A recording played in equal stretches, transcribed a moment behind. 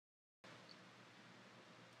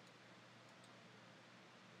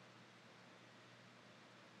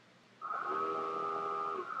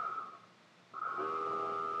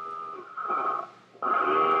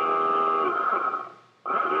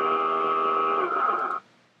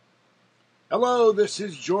Hello, this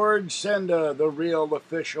is George Senda, the real,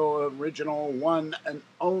 official, original, one and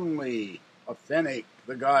only, authentic,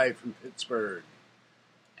 the guy from Pittsburgh.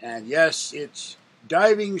 And yes, it's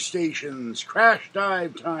diving stations, crash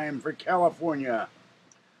dive time for California.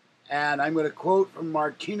 And I'm going to quote from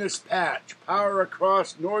Martinez patch. Power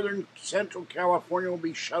across northern central California will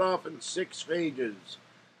be shut off in 6 phases.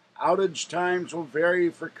 Outage times will vary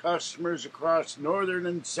for customers across northern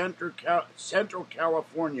and central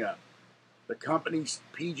California. The company's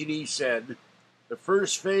PG&E said the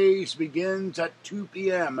first phase begins at 2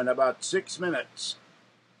 p.m. in about 6 minutes.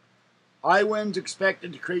 High winds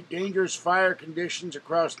expected to create dangerous fire conditions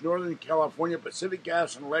across northern California. Pacific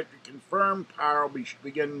Gas and Electric confirmed power will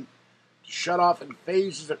begin to shut off in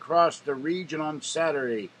phases across the region on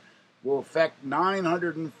Saturday. Will affect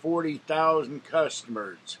 940,000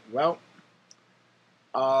 customers. Well,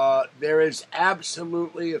 there is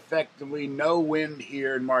absolutely, effectively no wind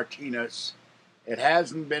here in Martinez. It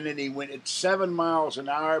hasn't been any wind. It's 7 miles an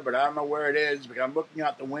hour, but I don't know where it is because I'm looking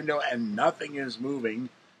out the window and nothing is moving.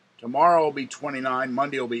 Tomorrow will be 29.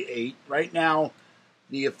 Monday will be 8. Right now,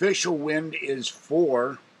 the official wind is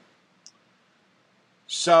 4.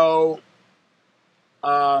 So,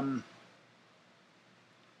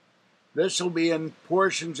 this will be in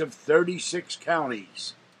portions of 36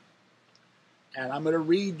 counties. And I'm going to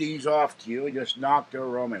read these off to you. I just knocked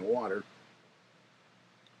over all my water.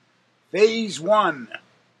 Phase 1,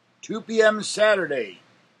 2 p.m. Saturday.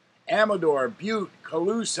 Amador, Butte,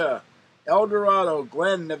 Colusa, El Dorado,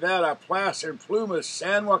 Glen, Nevada, Placer, Plumas,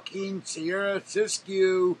 San Joaquin, Sierra,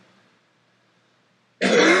 Siskiyou,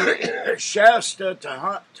 Shasta,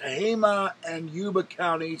 Tehama, and Yuba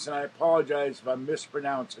counties, and I apologize if I'm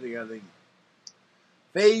mispronouncing anything.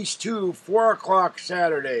 Phase 2, 4 o'clock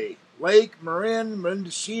Saturday. Lake, Marin,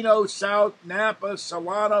 Mendocino, South, Napa,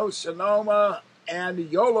 Solano, Sonoma,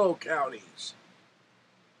 and Yolo counties.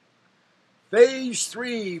 Phase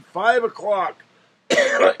 3, 5 o'clock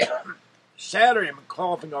Saturday. I'm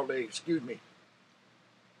coughing all day, excuse me.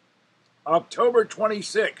 October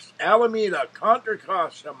 26th, Alameda, Contra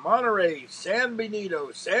Costa, Monterey, San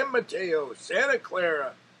Benito, San Mateo, Santa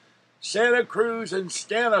Clara, Santa Cruz, and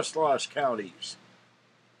Stanislaus counties.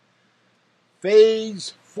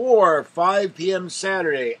 Phase 4, 5 p.m.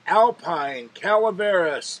 Saturday, Alpine,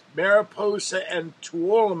 Calaveras, Mariposa, and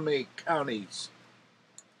Tuolumne counties.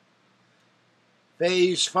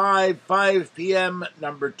 Phase 5, 5 p.m.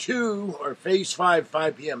 number 2, or Phase 5,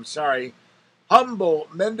 5 p.m., sorry,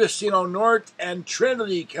 Humboldt, Mendocino North, and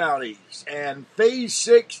Trinity counties. And Phase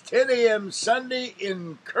 6, 10 a.m. Sunday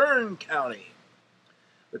in Kern County.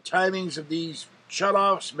 The timings of these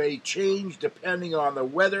shutoffs may change depending on the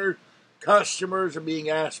weather. Customers are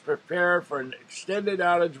being asked to prepare for an extended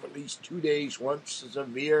outage of at least 2 days once the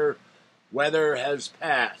severe weather has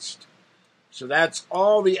passed. So that's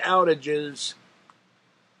all the outages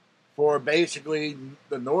for basically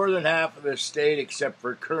the northern half of the state except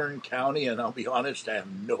for Kern County. And I'll be honest, I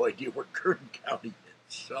have no idea where Kern County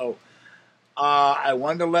is. So I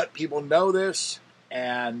wanted to let people know this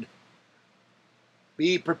and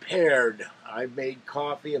be prepared. I've made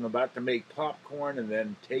coffee. I'm about to make popcorn and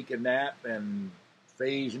then take a nap and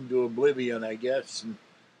phase into oblivion, I guess. And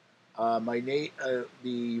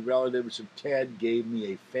the relatives of Ted gave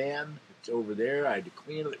me a fan. It's over there. I had to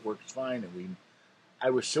clean it. It works fine. And I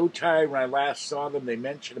was so tired when I last saw them. They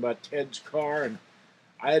mentioned about Ted's car, and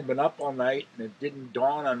I had been up all night, and it didn't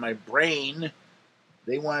dawn on my brain.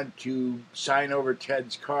 They wanted to sign over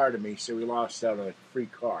Ted's car to me, so we lost out on a free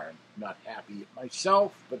car. I'm not happy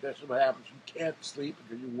myself, but that's what happens. You can't sleep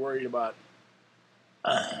because you're worried about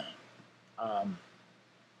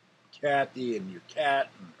Kathy and your cat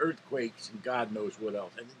and earthquakes and God knows what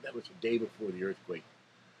else. I think that was the day before the earthquake.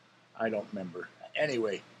 I don't remember.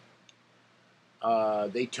 Anyway,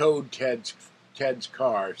 they towed Ted's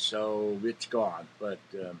car, so it's gone. But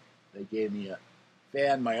they gave me a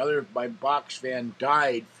fan. My box fan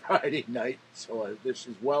died Friday night, so this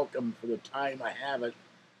is welcome for the time I have it.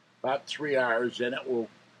 About 3 hours, then it will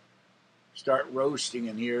start roasting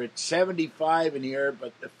in here. It's 75 in here,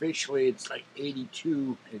 but officially it's like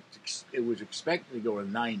 82. It was expected to go to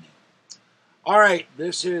 90. All right,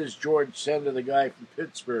 this is George Senda, the guy from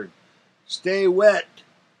Pittsburgh. Stay wet,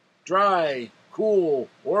 dry, cool,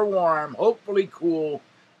 or warm, hopefully cool,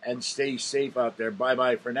 and stay safe out there.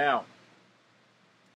 Bye-bye for now.